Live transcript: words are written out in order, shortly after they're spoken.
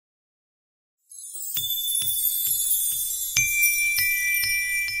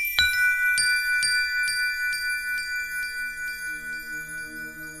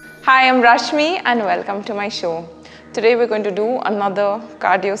Hi, I'm Rashmi and welcome to my show. Today we're going to do another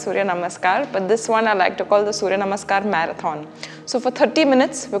cardio Surya Namaskar, but this one I like to call the Surya Namaskar marathon. So for 30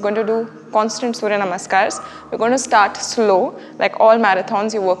 minutes, we're going to do constant Surya Namaskars. We're going to start slow, like all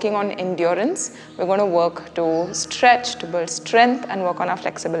marathons, you're working on endurance. We're going to work to stretch, to build strength and work on our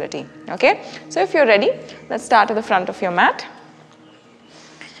flexibility. Okay? So if you're ready, let's start at the front of your mat.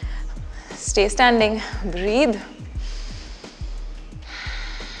 Stay standing, breathe.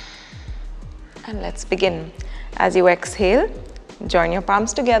 And let's begin. As you exhale, join your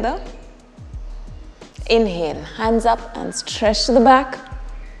palms together. Inhale, hands up and stretch to the back.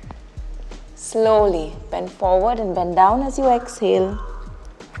 Slowly bend forward and bend down as you exhale.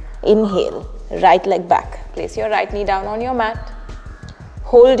 Inhale, right leg back. Place your right knee down on your mat.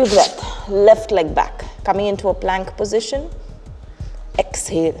 Hold your breath, left leg back. Coming into a plank position.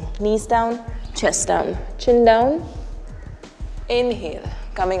 Exhale, knees down, chest down, chin down. Inhale,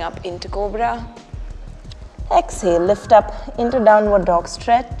 coming up into cobra. Exhale, lift up into downward dog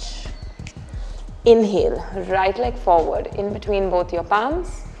stretch. Inhale, right leg forward in between both your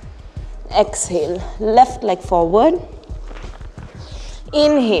palms. Exhale, left leg forward.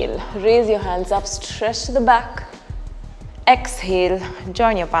 Inhale, raise your hands up, stretch to the back. Exhale,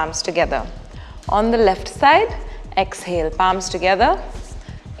 join your palms together. On the left side, exhale, palms together.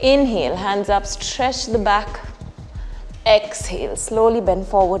 Inhale, hands up, stretch to the back. Exhale, slowly bend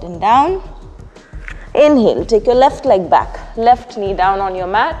forward and down. Inhale, take your left leg back, left knee down on your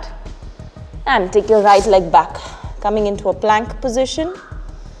mat. And take your right leg back, coming into a plank position.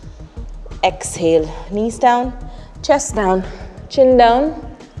 Exhale, knees down, chest down, chin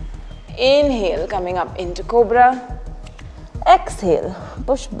down. Inhale, coming up into cobra. Exhale,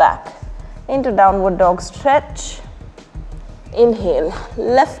 push back into downward dog stretch. Inhale,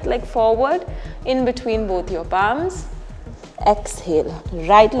 left leg forward in between both your palms. Exhale,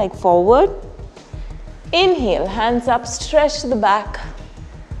 right leg forward. Inhale, hands up, stretch to the back.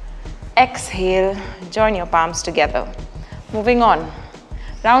 Exhale, join your palms together. Moving on.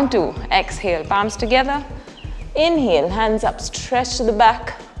 Round 2. Exhale, palms together. Inhale, hands up, stretch to the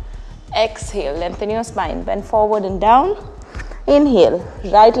back. Exhale, lengthen your spine, bend forward and down. Inhale,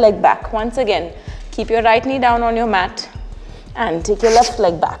 right leg back. Once again, keep your right knee down on your mat and take your left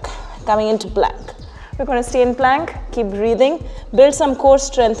leg back, coming into plank. We're going to stay in plank, keep breathing, build some core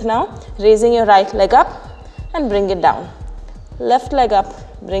strength now, raising your right leg up and bring it down. Left leg up,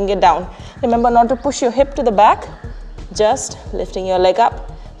 bring it down. Remember not to push your hip to the back, just lifting your leg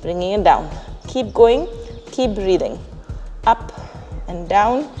up, bringing it down. Keep going, keep breathing. Up and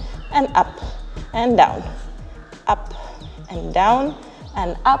down and up and down. Up and down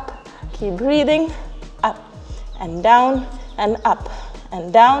and up. Keep breathing. Up and down and up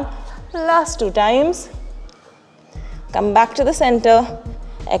and down. Last 2 times. Come back to the center.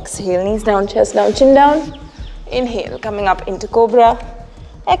 Exhale, knees down, chest down, chin down. Inhale, coming up into cobra.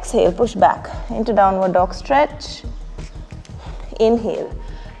 Exhale, push back into downward dog stretch. Inhale,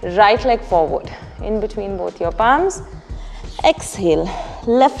 right leg forward in between both your palms. Exhale,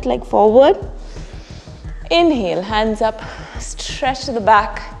 left leg forward. Inhale, hands up, stretch to the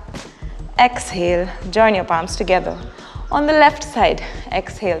back. Exhale, join your palms together. On the left side,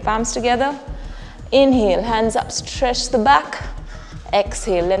 exhale, palms together. Inhale, hands up, stretch the back.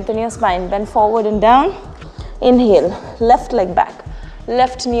 Exhale, lengthen your spine, bend forward and down. Inhale, left leg back,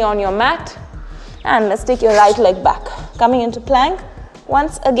 left knee on your mat. And let's take your right leg back, coming into plank.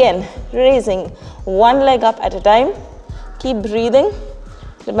 Once again, raising one leg up at a time. Keep breathing.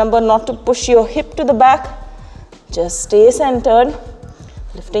 Remember not to push your hip to the back. Just stay centered,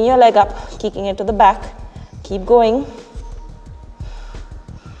 lifting your leg up, kicking it to the back. Keep going.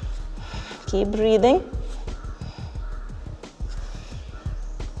 Keep breathing.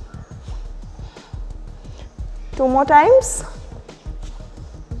 Two more times.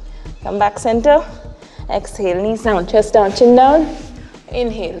 Come back center. Exhale, knees down, chest down, chin down.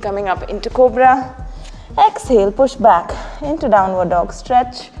 Inhale, coming up into cobra. Exhale, push back into downward dog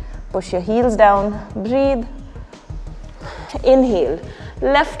stretch. Push your heels down. Breathe. Inhale,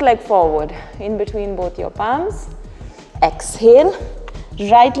 left leg forward in between both your palms. Exhale,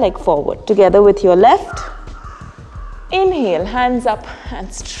 right leg forward together with your left. Inhale, hands up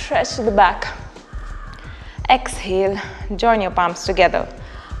and stretch to the back. Exhale, join your palms together.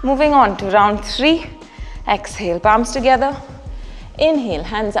 Moving on to round 3. Exhale, palms together. Inhale,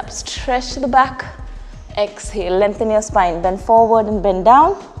 hands up, stretch to the back. Exhale, lengthen your spine, bend forward and bend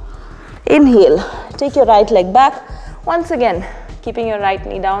down. Inhale, take your right leg back. Once again, keeping your right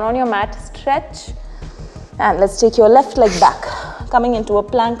knee down on your mat, stretch. And let's take your left leg back, coming into a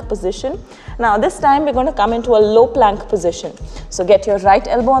plank position. Now this time we're going to come into a low plank position. So get your right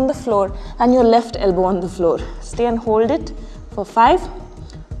elbow on the floor and your left elbow on the floor. Stay and hold it for 5,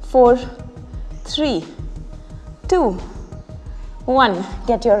 4, 3, 2, 1.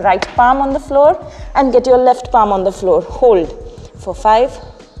 Get your right palm on the floor and get your left palm on the floor. Hold for 5,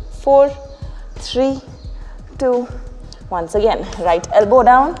 4, 3, 2. Once again, right elbow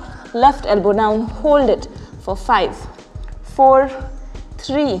down, left elbow down. Hold it for 5, 4,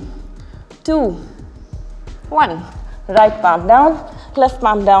 3, 2, 1. Right palm down, left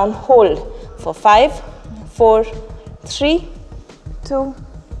palm down. Hold for 5, 4, 3, 2,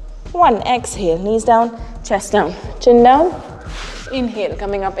 1. Exhale, knees down, chest down, chin down. Inhale,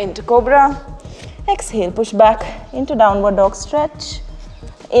 coming up into cobra. Exhale, push back into downward dog stretch.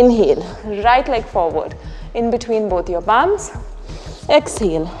 Inhale, right leg forward in between both your palms.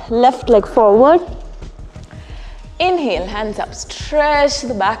 Exhale, left leg forward. Inhale, hands up, stretch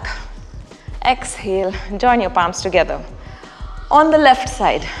the back. Exhale, join your palms together. On the left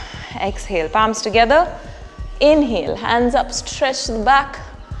side, exhale, palms together. Inhale, hands up, stretch the back.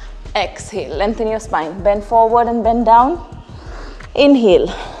 Exhale, lengthen your spine, bend forward and bend down. Inhale,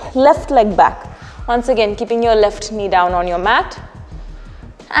 left leg back. Once again, keeping your left knee down on your mat.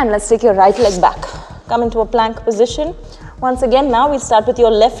 And let's take your right leg back. Come into a plank position. Once again, now we'll start with your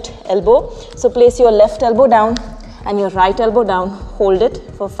left elbow. So place your left elbow down and your right elbow down. Hold it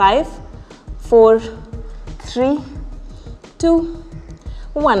for 5, 4, 3, 2,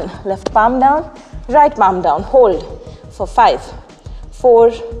 1. Left palm down, right palm down. Hold for 5,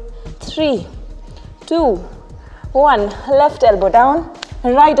 4, 3, 2, 1. Left elbow down,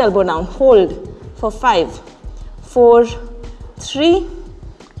 right elbow down. Hold for 5, 4, 3,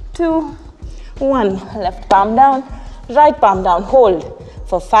 2, 1. Left palm down, right palm down. Hold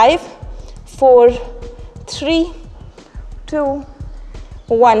for 5, 4, 3, 2,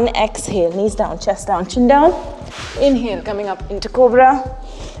 1. Exhale, knees down, chest down, chin down. Inhale, coming up into cobra.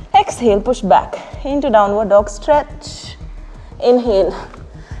 Exhale, push back into downward dog stretch. Inhale,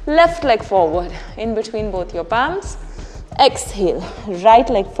 left leg forward in between both your palms. Exhale, right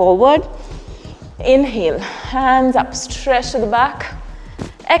leg forward. Inhale, hands up, stretch to the back.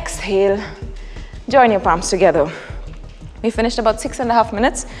 Exhale, join your palms together. We finished about 6.5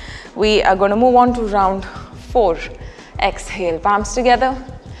 minutes. We are going to move on to round 4. Exhale, palms together.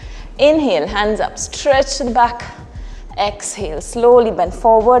 Inhale, hands up, stretch to the back. Exhale, slowly bend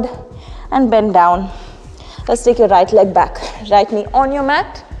forward and bend down. Let's take your right leg back. Right knee on your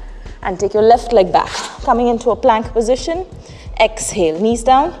mat and take your left leg back. Coming into a plank position. Exhale, knees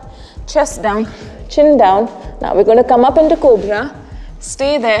down, chest down, chin down. Now we're going to come up into cobra.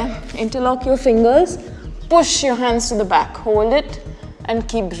 Stay there, interlock your fingers, push your hands to the back, hold it and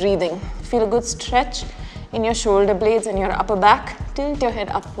keep breathing. Feel a good stretch in your shoulder blades and your upper back. Tilt your head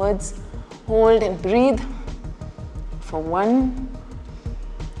upwards, hold and breathe for 1,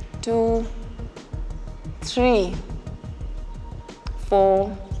 2, 3,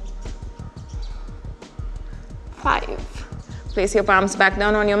 4, 5. Place your palms back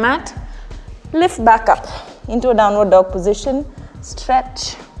down on your mat. Lift back up into a downward dog position.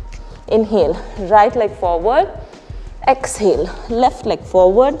 Stretch. Inhale, right leg forward. Exhale, left leg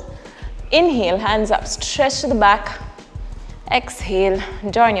forward. Inhale, hands up, stretch to the back. Exhale,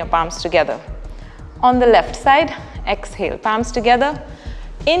 join your palms together. On the left side, exhale, palms together.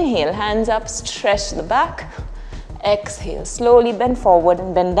 Inhale, hands up, stretch to the back. Exhale, slowly bend forward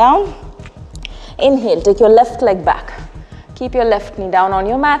and bend down. Inhale, take your left leg back. Keep your left knee down on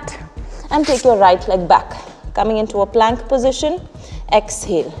your mat and take your right leg back. Coming into a plank position.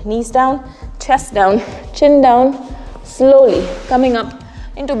 Exhale, knees down, chest down, chin down. Slowly coming up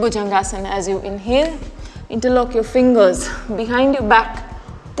into Bhujangasana as you inhale. Interlock your fingers behind your back.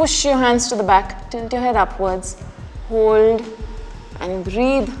 Push your hands to the back. Tilt your head upwards. Hold and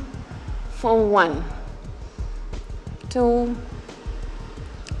breathe for 1, 2,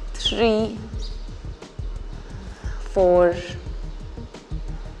 3, 4,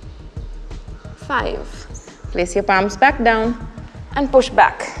 5. Place your palms back down and push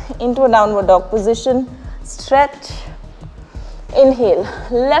back into a downward dog position. Stretch. Inhale,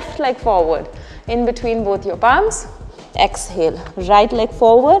 left leg forward in between both your palms. Exhale, right leg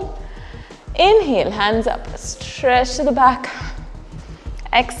forward. Inhale, hands up, stretch to the back.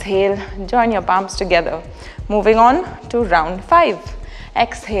 Exhale, join your palms together. Moving on to round 5.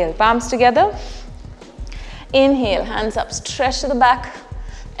 Exhale, palms together. Inhale, hands up, stretch to the back.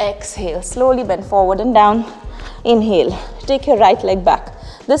 Exhale, slowly bend forward and down. Inhale, take your right leg back.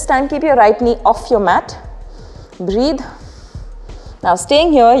 This time keep your right knee off your mat. Breathe Now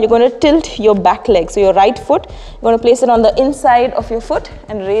staying here, you're going to tilt your back leg. So your right foot, you're going to place it on the inside of your foot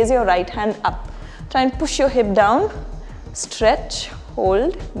and raise your right hand up. Try and push your hip down, stretch,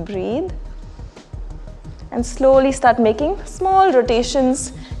 hold, breathe. And slowly start making small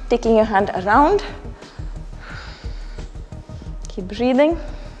rotations, taking your hand around. Keep breathing.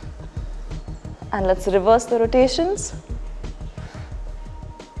 And let's reverse the rotations.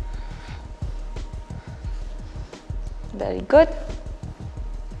 Very good.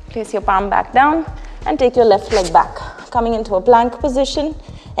 Place your palm back down and take your left leg back. Coming into a plank position.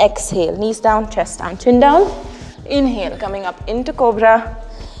 Exhale, knees down, chest down, chin down. Inhale, coming up into cobra.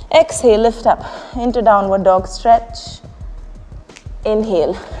 Exhale, lift up into downward dog, stretch.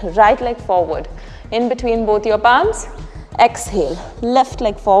 Inhale, right leg forward. In between both your palms. Exhale, left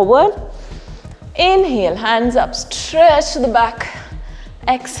leg forward. Inhale, hands up, stretch to the back.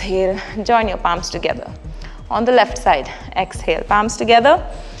 Exhale, join your palms together. On the left side, exhale, palms together.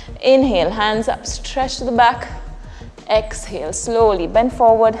 Inhale, hands up, stretch to the back. Exhale, slowly bend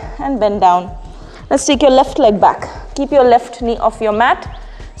forward and bend down. Let's take your left leg back. Keep your left knee off your mat.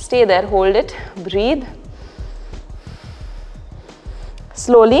 Stay there, hold it, breathe.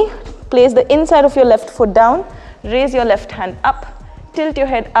 Slowly, place the inside of your left foot down. Raise your left hand up. Tilt your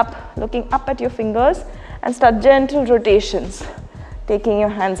head up, looking up at your fingers. And start gentle rotations. Taking your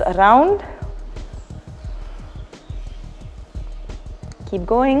hands around. Keep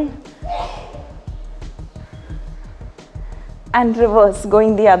going. And reverse,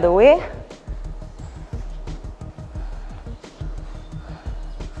 going the other way.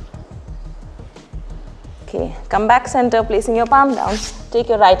 Okay, come back center, placing your palm down. Take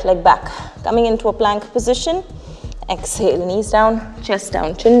your right leg back. Coming into a plank position. Exhale, knees down, chest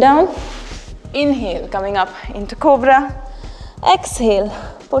down, chin down. Inhale, coming up into cobra. Exhale,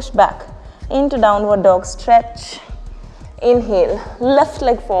 push back into downward dog, stretch. Inhale, left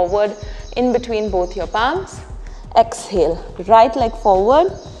leg forward in between both your palms. Exhale, right leg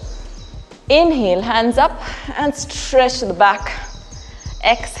forward. Inhale, hands up and stretch to the back.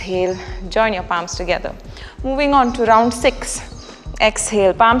 Exhale, join your palms together. Moving on to round 6.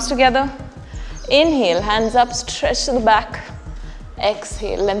 Exhale, palms together. Inhale, hands up, stretch to the back.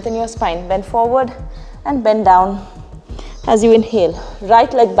 Exhale, lengthen your spine, bend forward and bend down. As you inhale,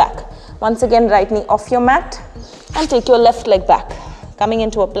 right leg back. Once again, right knee off your mat and take your left leg back. Coming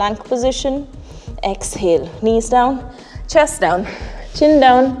into a plank position. Exhale, knees down, chest down, chin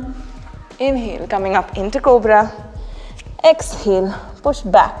down. Inhale, coming up into cobra. Exhale, push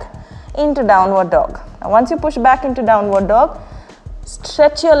back into downward dog. Now once you push back into downward dog,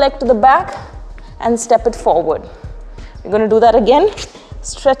 stretch your leg to the back and step it forward. We're going to do that again.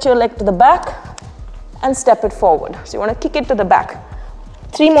 Stretch your leg to the back and step it forward. So you want to kick it to the back.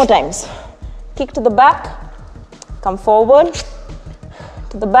 3 more times. Kick to the back, come forward,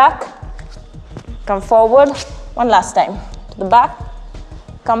 to the back, come forward. One last time. To the back,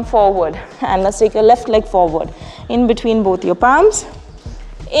 come forward. And let's take your left leg forward. In between both your palms.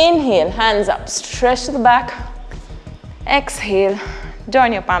 Inhale, hands up, stretch to the back. Exhale,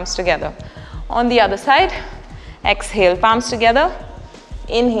 join your palms together. On the other side, exhale, palms together.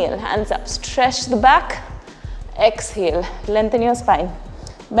 Inhale, hands up, stretch the back. Exhale, lengthen your spine.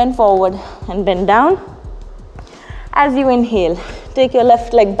 Bend forward and bend down. As you inhale, take your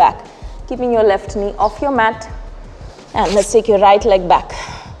left leg back, keeping your left knee off your mat. And let's take your right leg back.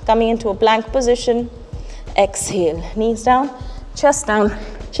 Coming into a plank position. Exhale, knees down, chest down,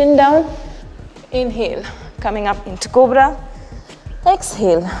 chin down. Inhale, coming up into cobra.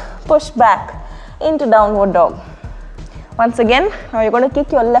 Exhale, push back into downward dog. Once again, now you're going to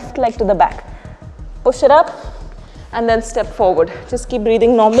kick your left leg to the back. Push it up and then step forward. Just keep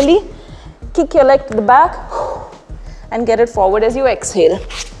breathing normally. Kick your leg to the back and get it forward as you exhale.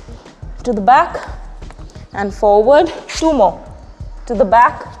 To the back and forward. 2 more. To the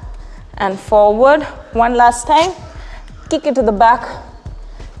back and forward. One last time. Kick it to the back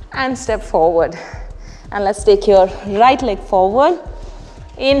and step forward. And let's take your right leg forward.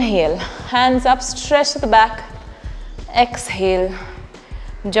 Inhale, hands up, stretch to the back. Exhale,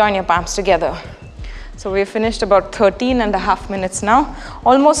 join your palms together. So we've finished about 13.5 minutes now.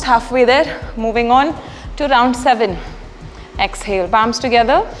 Almost halfway there. Moving on to round 7. Exhale, palms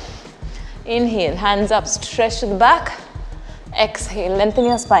together. Inhale, hands up, stretch to the back. Exhale, lengthen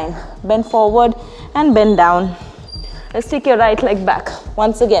your spine. Bend forward and bend down. Let's take your right leg back.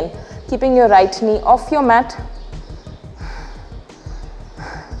 Once again, keeping your right knee off your mat.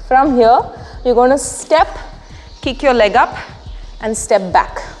 From here, you're going to step, kick your leg up and step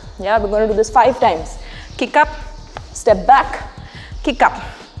back. Yeah, we're going to do this 5 times. Kick up, step back, kick up,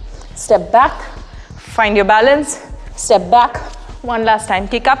 step back, find your balance, step back. One last time,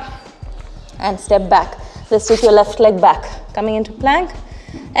 kick up and step back. Let's take your left leg back. Coming into plank.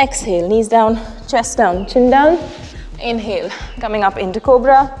 Exhale, knees down, chest down, chin down. Inhale, coming up into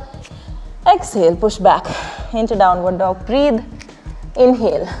cobra. Exhale, push back into downward dog. Breathe.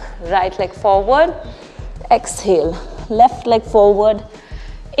 Inhale, right leg forward. Exhale, left leg forward.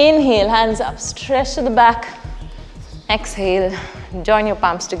 Inhale, hands up, stretch to the back. Exhale, join your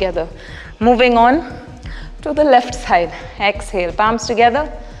palms together. Moving on to the left side. Exhale, palms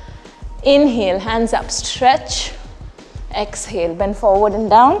together. Inhale, hands up, stretch. Exhale, bend forward and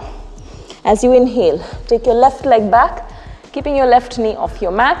down. As you inhale, take your left leg back, keeping your left knee off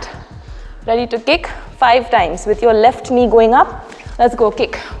your mat. Ready to kick 5 times with your left knee going up. Let's go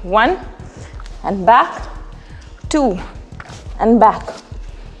kick. 1 and back, 2 and back,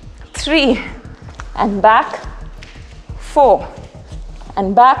 3 and back, 4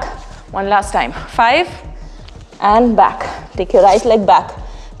 and back. One last time. 5 and back. Take your right leg back.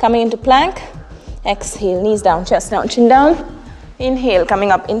 Coming into plank. Exhale, knees down, chest down, chin down. Inhale,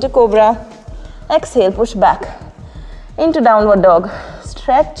 coming up into cobra. Exhale, push back into downward dog.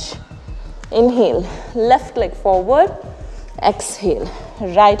 Stretch. Inhale, left leg forward. Exhale,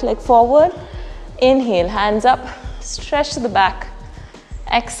 right leg forward. Inhale, hands up, stretch to the back.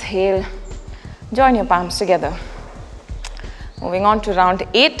 Exhale, join your palms together. Moving on to round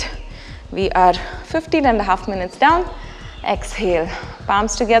 8. We are 15.5 minutes down. Exhale,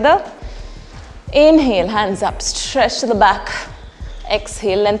 palms together. Inhale, hands up, stretch to the back.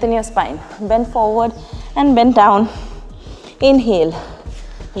 Exhale, lengthen your spine. Bend forward and bend down. Inhale,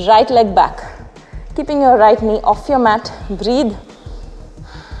 right leg back. Keeping your right knee off your mat. Breathe.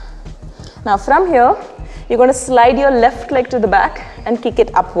 Now from here, you're going to slide your left leg to the back and kick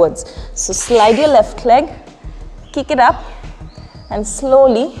it upwards. So slide your left leg, kick it up, and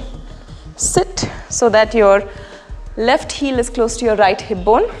slowly sit so that your left heel is close to your right hip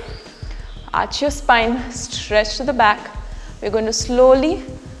bone. Arch your spine, stretch to the back. We're going to slowly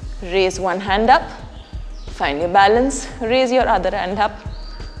raise one hand up, find your balance, raise your other hand up,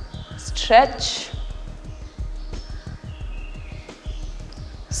 stretch.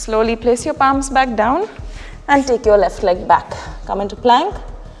 Slowly place your palms back down and take your left leg back. Come into plank.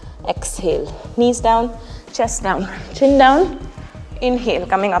 Exhale, knees down, chest down, chin down. Inhale,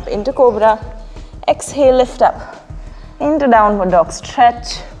 coming up into cobra. Exhale, lift up into downward dog.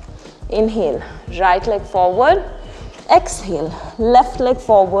 Stretch. Inhale, right leg forward. Exhale, left leg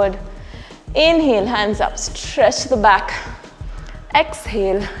forward. Inhale, hands up, stretch the back.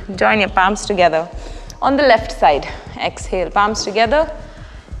 Exhale, join your palms together. On the left side, exhale, palms together.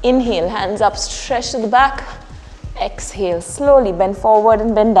 Inhale, hands up, stretch to the back. Exhale, slowly bend forward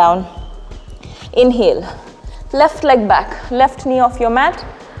and bend down. Inhale, left leg back, left knee off your mat.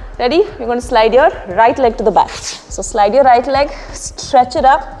 Ready? You're going to slide your right leg to the back. So slide your right leg, stretch it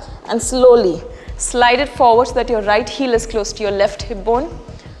up, and slowly slide it forward so that your right heel is close to your left hip bone.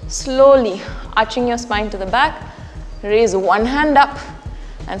 Slowly arching your spine to the back. Raise one hand up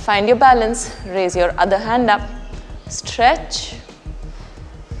and find your balance. Raise your other hand up. Stretch.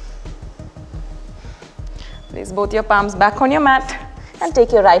 Place both your palms back on your mat and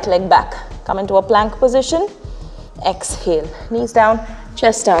take your right leg back. Come into a plank position. Exhale, knees down,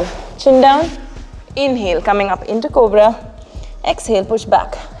 chest down, chin down. Inhale, coming up into cobra. Exhale, push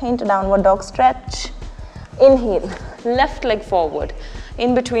back into downward dog. Stretch. Inhale, left leg forward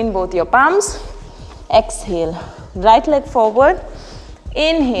in between both your palms. Exhale, right leg forward.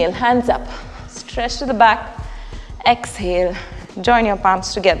 Inhale, hands up, stretch to the back. Exhale, join your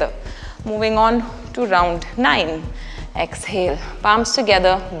palms together. Moving on to round 9. Exhale, palms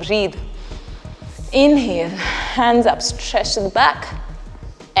together, breathe. Inhale, hands up, stretch to the back.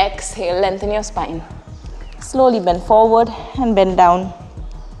 Exhale, lengthen your spine. Slowly bend forward and bend down.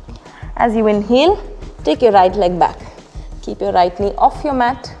 As you inhale, take your right leg back. Keep your right knee off your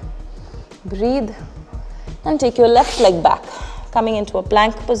mat. Breathe and take your left leg back. Coming into a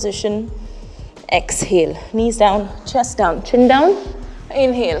plank position. Exhale, knees down, chest down, chin down.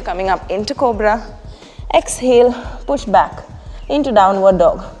 Inhale, coming up into cobra. Exhale, push back into downward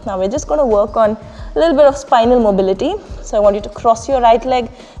dog. Now we're just going to work on a little bit of spinal mobility. So I want you to cross your right leg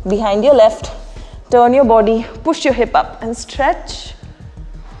behind your left. Turn your body, push your hip up and stretch.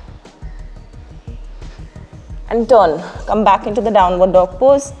 And turn. Come back into the downward dog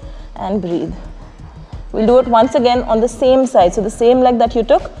pose and breathe. We'll do it once again on the same side. So the same leg that you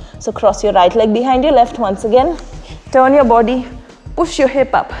took. So cross your right leg behind your left once again. Turn your body, push your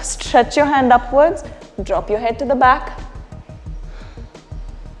hip up, stretch your hand upwards, drop your head to the back.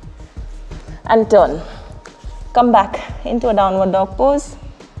 And turn. Come back into a downward dog pose.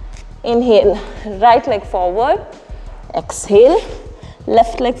 Inhale, right leg forward. Exhale,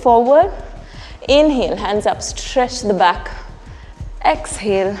 left leg forward. Inhale, hands up, stretch the back.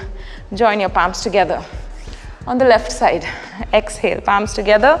 Exhale, join your palms together. On the left side, exhale, palms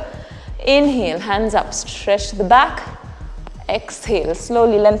together. Inhale, hands up, stretch the back. Exhale,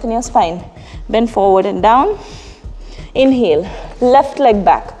 slowly lengthen your spine. Bend forward and down. Inhale, left leg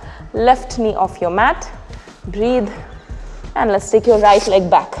back, left knee off your mat. Breathe. And let's take your right leg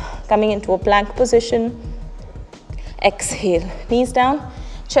back, coming into a plank position. Exhale, knees down,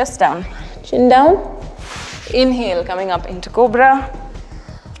 chest down, chin down. Inhale, coming up into cobra.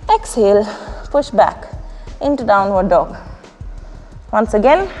 Exhale, push back into downward dog. Once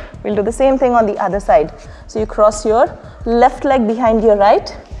again, we'll do the same thing on the other side. So you cross your left leg behind your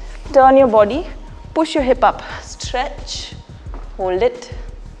right, turn your body, push your hip up, stretch, hold it,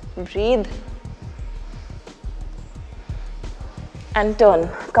 breathe, and turn.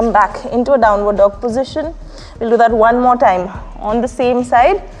 Come back into a downward dog position. We'll do that one more time. On the same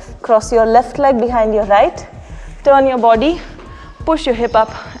side, cross your left leg behind your right, turn your body, push your hip up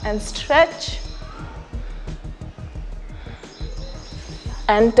and stretch,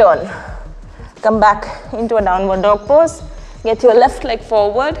 and turn. Come back into a downward dog pose. Get your left leg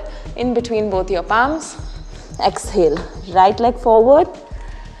forward in between both your palms. Exhale, right leg forward.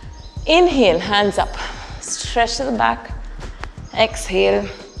 Inhale, hands up, stretch to the back. Exhale,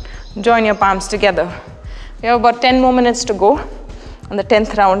 join your palms together. We have about 10 more minutes to go on the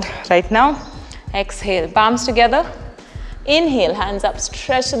 10th round right now. Exhale, palms together. Inhale, hands up,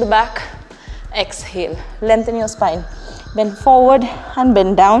 stretch to the back. Exhale, lengthen your spine. Bend forward and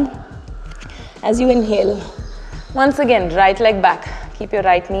bend down. As you inhale, once again, right leg back. Keep your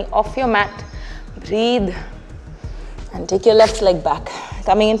right knee off your mat. Breathe. And take your left leg back.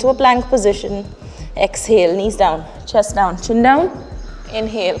 Coming into a plank position. Exhale, knees down, chest down, chin down.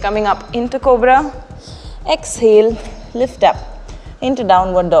 Inhale, coming up into cobra. Exhale, lift up into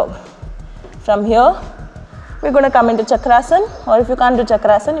downward dog. From here, we're going to come into chakrasana, or if you can't do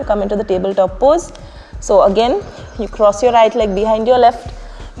chakrasana, you come into the tabletop pose. So again, you cross your right leg behind your left,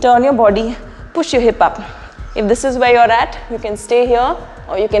 turn your body, push your hip up. If this is where you're at, you can stay here,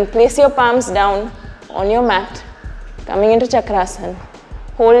 or you can place your palms down on your mat, coming into chakrasana.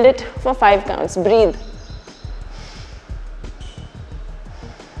 Hold it for 5 counts. Breathe.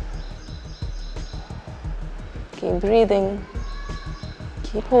 Keep breathing.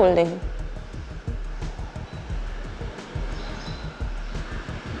 Keep holding.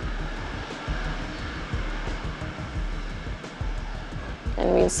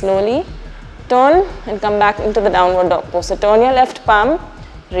 And we'll slowly turn and come back into the downward dog pose. So turn your left palm,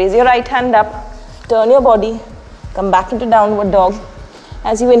 raise your right hand up, turn your body, come back into downward dog.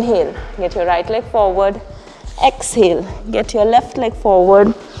 As you inhale, get your right leg forward. Exhale, get your left leg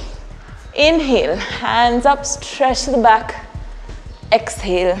forward. Inhale, hands up, stretch to the back.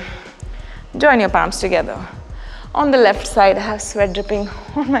 Exhale, join your palms together. On the left side, I have sweat dripping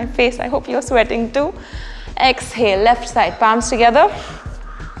on my face. I hope you're sweating too. Exhale, left side, palms together.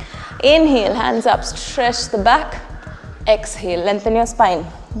 Inhale, hands up, stretch the back. Exhale, lengthen your spine.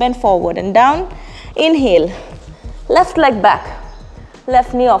 Bend forward and down. Inhale, left leg back.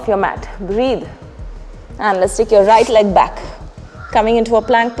 Left knee off your mat. Breathe. And let's take your right leg back. Coming into a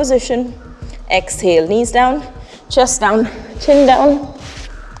plank position. Exhale, knees down, chest down, chin down.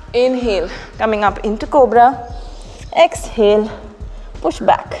 Inhale, coming up into cobra. Exhale, push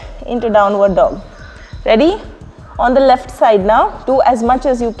back into downward dog. Ready? On the left side now, do as much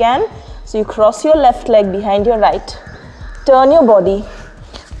as you can. So you cross your left leg behind your right. Turn your body.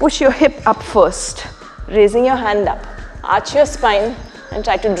 Push your hip up first. Raising your hand up. Arch your spine and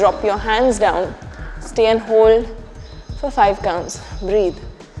try to drop your hands down. Stay and hold for 5 counts. Breathe.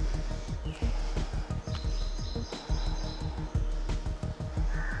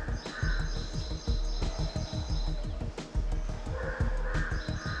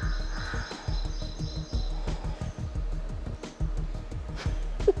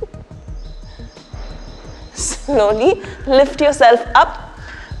 Slowly lift yourself up,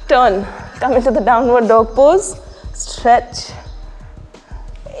 turn, come into the downward dog pose, stretch,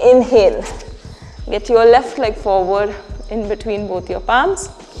 inhale, get your left leg forward in between both your palms,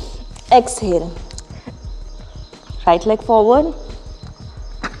 exhale, right leg forward,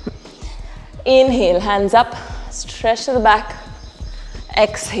 inhale, hands up, stretch to the back,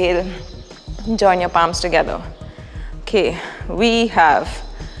 exhale, join your palms together. Okay, we have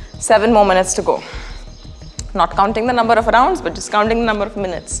 7 more minutes to go. Not counting the number of rounds, but just counting the number of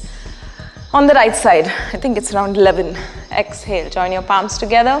minutes. On the right side, I think it's round 11. Exhale, join your palms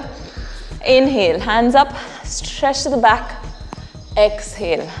together. Inhale, hands up, stretch to the back.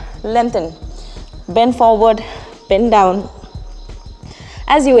 Exhale, lengthen. Bend forward, bend down.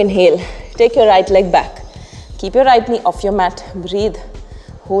 As you inhale, take your right leg back. Keep your right knee off your mat. Breathe,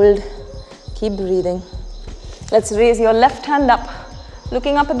 hold, keep breathing. Let's raise your left hand up,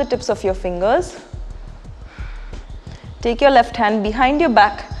 looking up at the tips of your fingers. Take your left hand behind your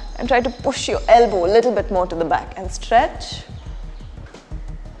back and try to push your elbow a little bit more to the back and stretch.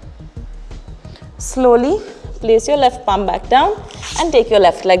 Slowly place your left palm back down and take your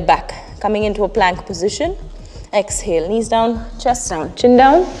left leg back, coming into a plank position. Exhale, knees down, chest down, chin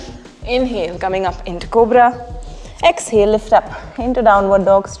down. Inhale, coming up into cobra. Exhale, lift up into downward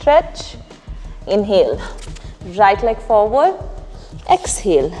dog, stretch. Inhale, right leg forward.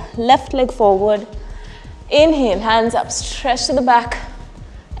 Exhale, left leg forward. Inhale, hands up, stretch to the back.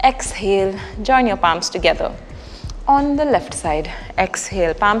 Exhale, join your palms together. On the left side,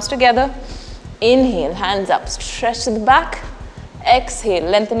 exhale, palms together. Inhale, hands up, stretch to the back. Exhale,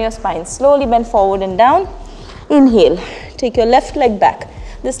 lengthen your spine, slowly bend forward and down. Inhale, take your left leg back.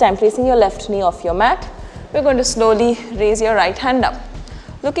 This time placing your left knee off your mat. We're going to slowly raise your right hand up.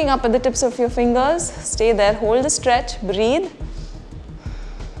 Looking up at the tips of your fingers, stay there, hold the stretch, breathe.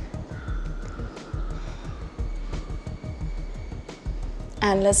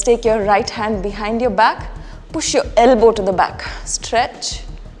 And let's take your right hand behind your back. Push your elbow to the back, stretch.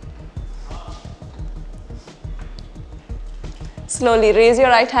 Slowly raise your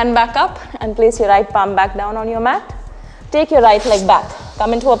right hand back up and place your right palm back down on your mat. Take your right leg back.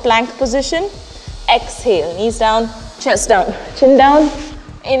 Come into a plank position. Exhale, knees down, chest down, chin down.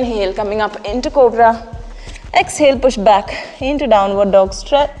 Inhale, coming up into cobra. Exhale, push back into downward dog,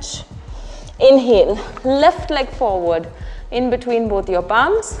 stretch. Inhale, left leg forward in between both your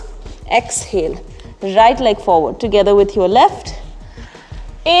palms. Exhale, right leg forward together with your left.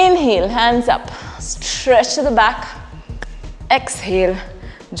 Inhale, hands up, stretch to the back. Exhale,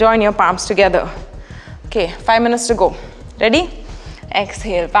 join your palms together. Okay, 5 minutes to go. Ready?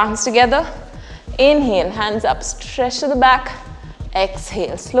 Exhale, palms together. Inhale, hands up, stretch to the back.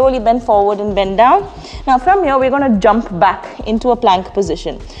 Exhale, slowly bend forward and bend down. Now from here, we're going to jump back into a plank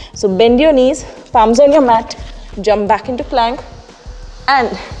position. So bend your knees, palms on your mat, jump back into plank.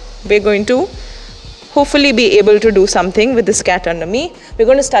 And we're going to hopefully be able to do something with this cat under me. We're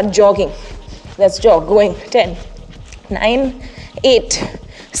going to start jogging. Let's jog, going 10. 9, 8,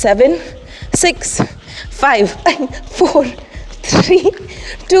 7, 6, 5, 4, 3,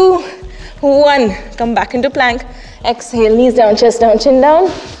 2, 1. Come back into plank. Exhale, knees down, chest down, chin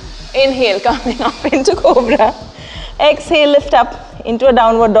down. Inhale, coming up into cobra. Exhale, lift up into a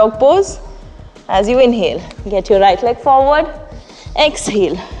downward dog pose. As you inhale, get your right leg forward.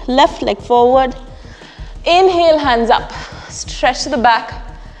 Exhale, left leg forward. Inhale, hands up, stretch to the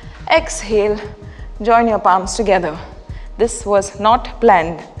back. Exhale, join your palms together. This was not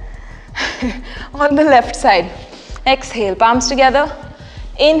planned. On the left side, exhale, palms together.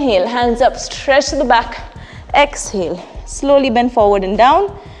 Inhale, hands up, stretch to the back. Exhale, slowly bend forward and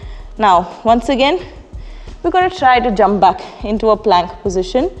down. Now, once again, we're going to try to jump back into a plank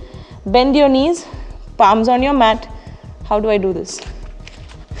position. Bend your knees, palms on your mat. How do I do this?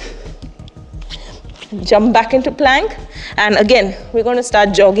 Jump back into plank. And again, we're going to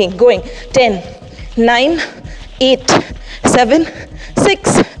start jogging, going 10, 9, 8, 7,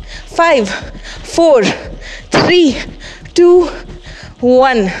 6, 5, 4, 3, 2,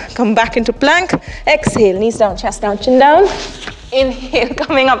 1. Come back into plank. Exhale, knees down, chest down, chin down. Inhale,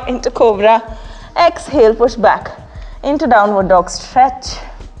 coming up into cobra. Exhale, push back into downward dog, stretch.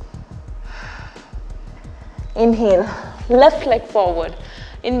 Inhale, left leg forward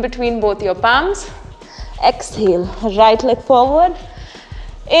in between both your palms. Exhale, right leg forward.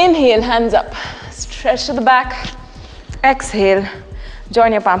 Inhale, hands up, stretch to the back. Exhale,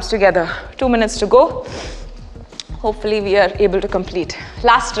 join your palms together. 2 minutes to go. Hopefully we are able to complete.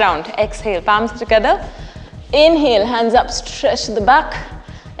 Last round, exhale, palms together. Inhale, hands up, stretch to the back.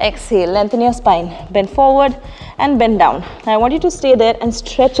 Exhale, lengthen your spine, bend forward and bend down. Now I want you to stay there and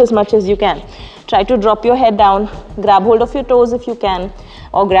stretch as much as you can. Try to drop your head down, grab hold of your toes if you can,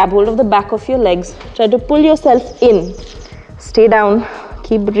 or grab hold of the back of your legs. Try to pull yourself in. Stay down,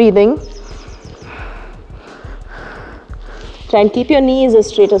 keep breathing. Try and keep your knees as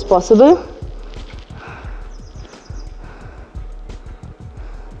straight as possible.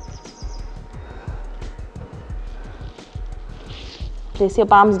 Place your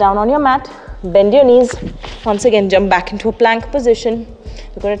palms down on your mat, bend your knees. Once again, jump back into a plank position.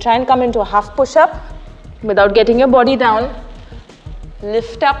 You're going to try and come into a half push-up without getting your body down.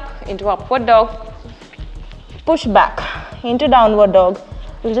 Lift up into upward dog. Push back into downward dog.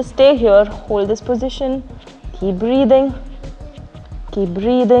 We'll just stay here, hold this position. Keep breathing. Keep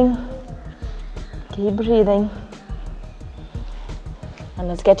breathing. Keep breathing. And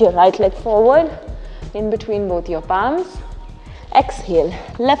let's get your right leg forward, in between both your palms. Exhale,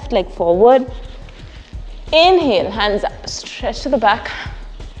 left leg forward. Inhale, hands up, stretch to the back.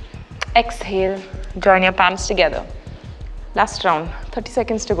 Exhale, join your palms together. Last round, 30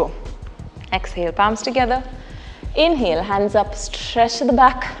 seconds to go. Exhale, palms together. Inhale, hands up, stretch to the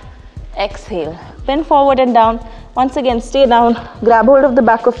back. Exhale, bend forward and down. Once again, stay down, grab hold of the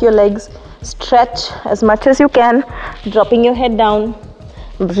back of your legs, stretch as much as you can, dropping your head down.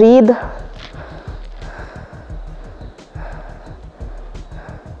 Breathe.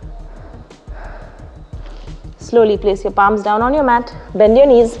 Slowly place your palms down on your mat, bend your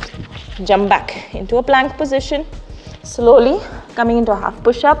knees, jump back into a plank position. Slowly coming into a half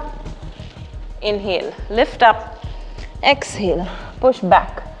push-up. Inhale, lift up. Exhale, push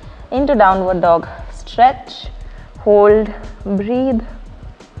back into downward dog. Stretch, hold, breathe.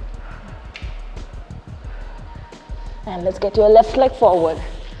 And let's get your left leg forward,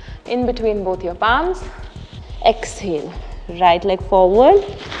 in between both your palms. Exhale, right leg forward.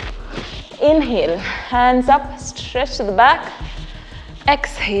 Inhale, hands up, stretch to the back.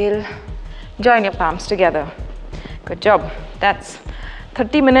 Exhale, join your palms together. Good job. That's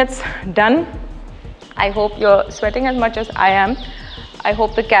 30 minutes done. I hope you're sweating as much as I am. I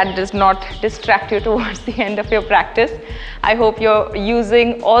hope the cat does not distract you towards the end of your practice. I hope you're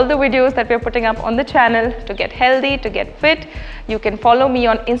using all the videos that we're putting up on the channel to get healthy, to get fit. You can follow me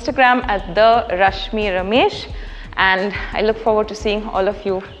on Instagram at the Rashmi Ramesh. And I look forward to seeing all of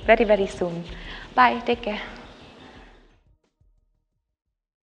you very, very soon. Bye. Take care.